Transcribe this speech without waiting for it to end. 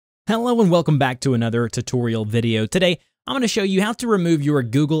Hello and welcome back to another tutorial video. Today, I'm going to show you how to remove your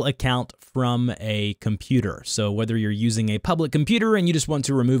Google account from a computer. So whether you're using a public computer and you just want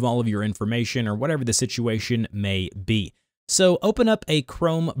to remove all of your information or whatever the situation may be. So open up a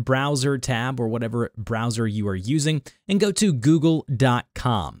Chrome browser tab or whatever browser you are using and go to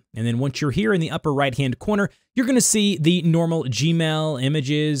google.com. And then once you're here in the upper right-hand corner, you're going to see the normal Gmail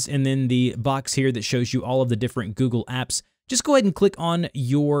images and then the box here that shows you all of the different Google apps. Just go ahead and click on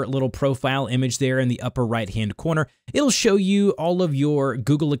your little profile image there in the upper right-hand corner. It'll show you all of your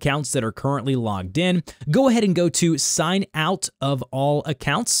Google accounts that are currently logged in. Go ahead and go to sign out of all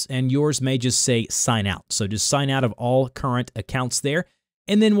accounts, and yours may just say sign out. So just sign out of all current accounts there.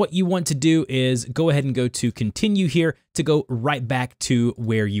 And then what you want to do is go ahead and go to continue here to go right back to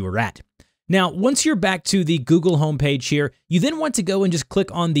where you were at. Now, once you're back to the Google homepage here, you then want to go and just click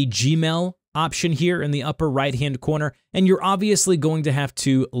on the Gmail option here in the upper right-hand corner, and you're obviously going to have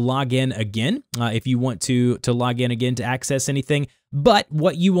to log in again if you want to log in again to access anything. But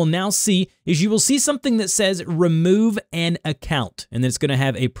what you will now see is you will see something that says remove an account, and then it's going to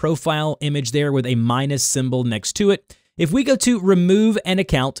have a profile image there with a minus symbol next to it. If we go to remove an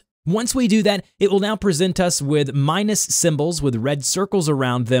account, once we do that, it will now present us with minus symbols with red circles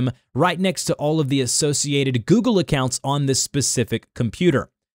around them right next to all of the associated Google accounts on this specific computer.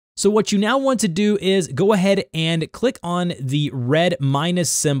 So what you now want to do is go ahead and click on the red minus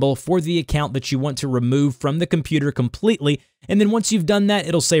symbol for the account that you want to remove from the computer completely. And then once you've done that,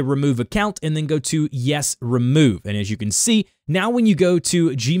 it'll say remove account and then go to yes, remove. And as you can see, now when you go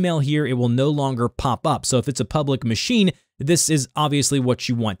to Gmail here, it will no longer pop up. So if it's a public machine, this is obviously what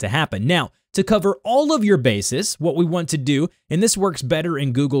you want to happen. Now, to cover all of your bases, what we want to do, and this works better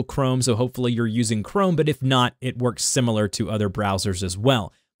in Google Chrome, so hopefully you're using Chrome, but if not, it works similar to other browsers as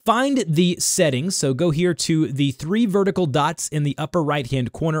well. Find the settings, so go here to the three vertical dots in the upper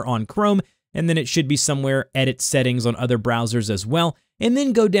right-hand corner on Chrome, and then it should be somewhere edit settings on other browsers as well, and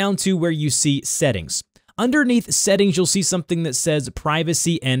then go down to where you see settings. Underneath settings, you'll see something that says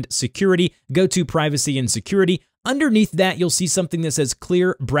privacy and security. Go to privacy and security. Underneath that, you'll see something that says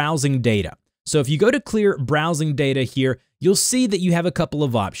clear browsing data. So if you go to clear browsing data here, you'll see that you have a couple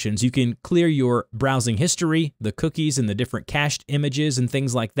of options. You can clear your browsing history, the cookies and the different cached images and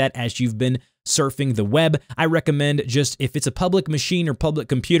things like that as you've been surfing the web. I recommend just, if it's a public machine or public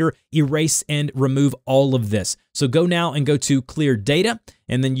computer, erase and remove all of this. So go now and go to clear data,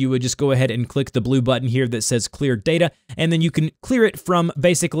 and then you would just go ahead and click the blue button here that says clear data, and then you can clear it from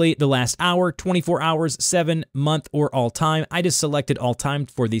basically the last hour, 24 hours, 7 month, or all time. I just selected all time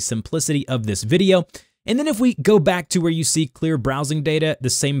for the simplicity of this video. And then if we go back to where you see clear browsing data, the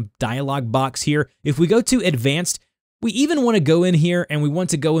same dialog box here, if we go to advanced, we even want to go in here and we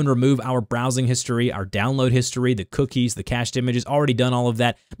want to go and remove our browsing history, our download history, the cookies, the cached images, already done all of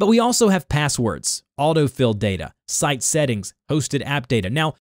that. But we also have passwords, autofill data, site settings, hosted app data.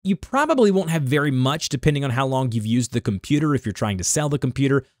 Now, you probably won't have very much depending on how long you've used the computer. If you're trying to sell the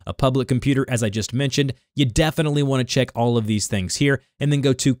computer, a public computer, as I just mentioned, you definitely want to check all of these things here and then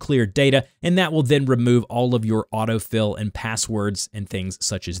go to clear data, and that will then remove all of your autofill and passwords and things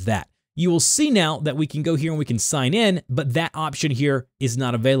such as that. You will see now that we can go here and we can sign in, but that option here is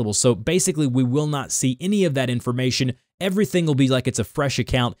not available. So basically, we will not see any of that information. Everything will be like it's a fresh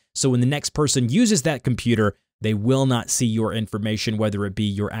account. So when the next person uses that computer, they will not see your information, whether it be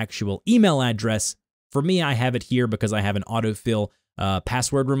your actual email address. For me, I have it here because I have an autofill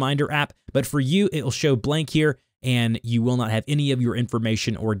password reminder app, but for you, it will show blank here, and you will not have any of your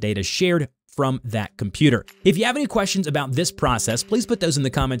information or data shared from that computer. If you have any questions about this process, please put those in the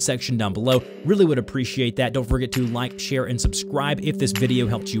comment section down below. Really would appreciate that. Don't forget to like, share, and subscribe if this video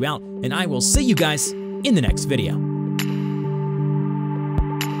helped you out, and I will see you guys in the next video.